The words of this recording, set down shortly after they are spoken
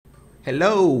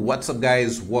Hello, what's up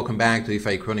guys? Welcome back to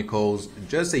DeFi Chronicles.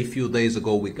 Just a few days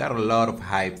ago, we got a lot of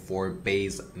hype for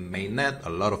base mainnet. A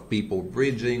lot of people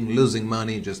bridging, losing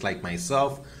money just like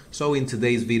myself. So in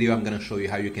today's video, I'm going to show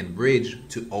you how you can bridge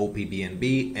to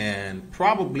opBNB and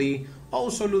probably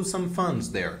also lose some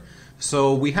funds there.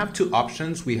 So we have two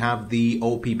options. We have the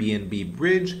opBNB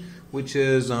bridge, which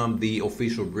is the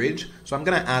official bridge. So I'm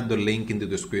going to add the link in the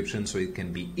description so it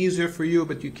can be easier for you,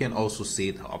 but you can also see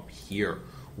it up here.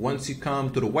 Once you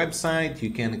come to the website, you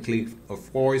can click,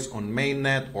 of course, on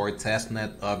Mainnet or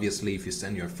Testnet. Obviously, if you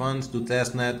send your funds to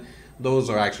Testnet, those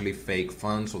are actually fake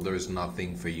funds, so there's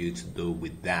nothing for you to do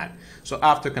with that. So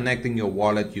after connecting your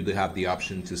wallet, you do have the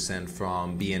option to send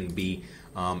from BNB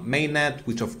Mainnet,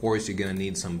 which of course you're gonna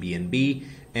need some BNB,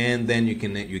 and then you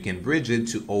can bridge it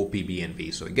to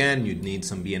opBNB. So again, you'd need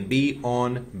some BNB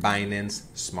on Binance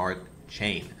Smart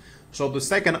Chain. So the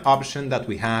second option that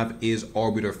we have is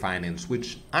Arbiter Finance,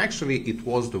 which actually it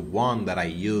was the one that I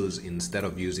used instead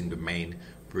of using the main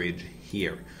bridge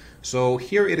here. So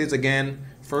here it is again,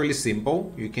 fairly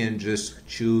simple. You can just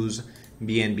choose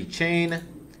BNB chain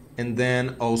and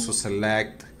then also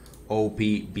select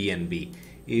opBNB.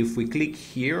 If we click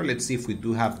here, let's see if we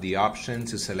do have the option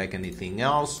to select anything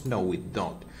else. No, we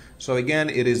don't. So again,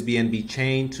 it is BNB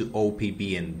chain to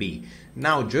opBNB.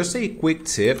 Now, just a quick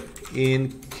tip,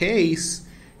 in case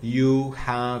you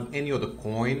have any other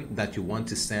coin that you want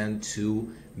to send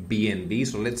to BNB.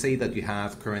 So let's say that you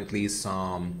have currently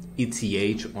some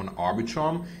ETH on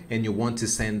Arbitrum and you want to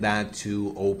send that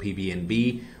to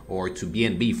opBNB or to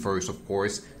BNB first, of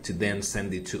course, to then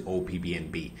send it to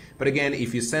opBNB. But again,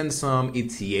 if you send some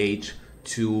ETH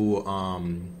to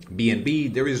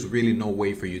BNB, there is really no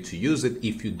way for you to use it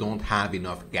if you don't have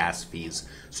enough gas fees.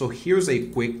 So here's a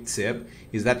quick tip,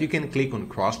 is that you can click on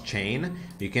cross chain.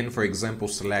 You can, for example,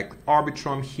 select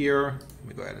Arbitrum here. Let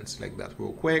me go ahead and select that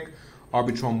real quick.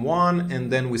 Arbitrum 1,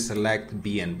 and then we select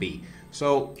BNB.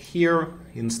 So here,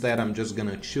 instead, I'm just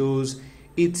gonna choose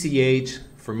ETH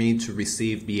for me to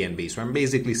receive BNB. So I'm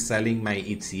basically selling my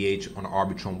ETH on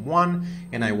Arbitrum 1,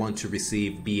 and I want to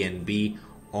receive BNB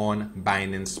on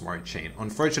Binance Smart Chain.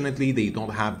 Unfortunately, they don't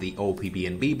have the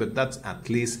opBNB, but that's at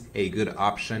least a good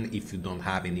option if you don't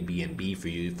have any BNB for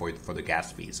you for the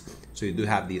gas fees. So you do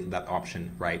have that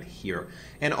option right here.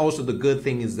 And also the good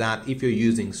thing is that if you're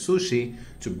using Sushi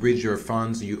to bridge your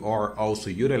funds, you are also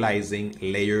utilizing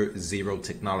layer 0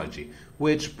 technology,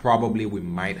 which probably we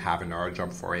might have an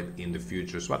airdrop for it in the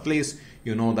future. So at least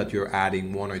you know that you're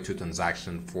adding 1 or 2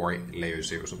 transactions for layer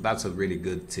 0. So that's a really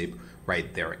good tip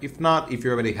right there. If not, if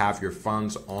you already have your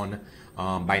funds on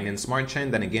Binance Smart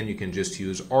Chain, then again, you can just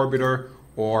use Arbiter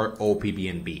or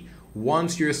opBNB.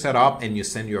 Once you're set up and you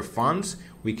send your funds,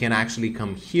 we can actually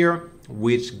come here,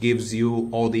 which gives you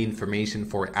all the information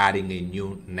for adding a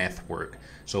new network.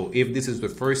 So if this is the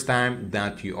first time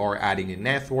that you are adding a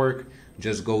network,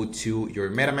 just go to your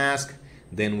MetaMask,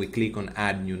 then we click on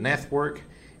add new network.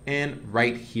 And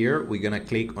right here, we're gonna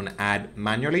click on add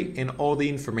manually, and all the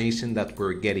information that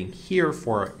we're getting here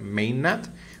for Mainnet,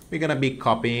 we're gonna be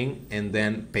copying and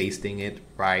then pasting it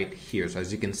right here. So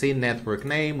as you can see, network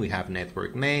name, we have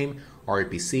network name,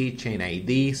 RPC, chain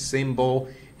ID, symbol,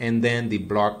 and then the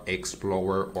block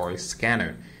explorer or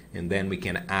scanner. And then we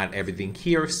can add everything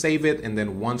here, save it, and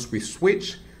then once we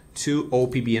switch to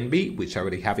opBNB, which I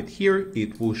already have it here,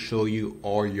 it will show you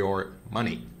all your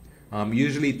money.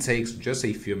 Usually it takes just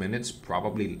a few minutes,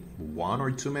 probably 1 or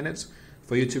 2 minutes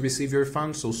for you to receive your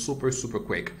funds, so super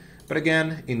quick. But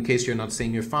again, in case you're not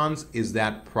seeing your funds, is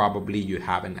that probably you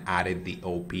haven't added the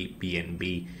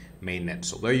opBNB mainnet.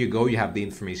 So there you go, you have the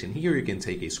information here, you can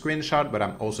take a screenshot, but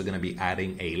I'm also gonna be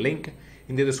adding a link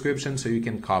in the description so you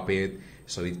can copy it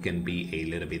so it can be a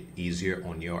little bit easier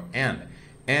on your end.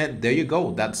 And there you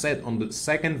go, that's it. On the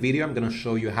second video, I'm gonna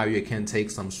show you how you can take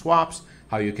some swaps,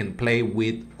 how you can play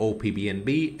with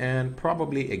opBNB and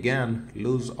probably again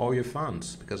lose all your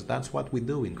funds, because that's what we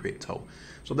do in crypto.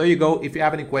 So there you go. If you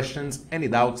have any questions, any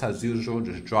doubts, as usual,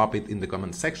 just drop it in the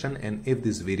comment section. And if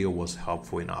this video was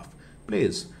helpful enough,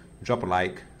 please drop a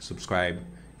like, subscribe,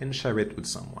 and share it with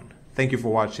someone. Thank you for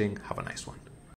watching. Have a nice one.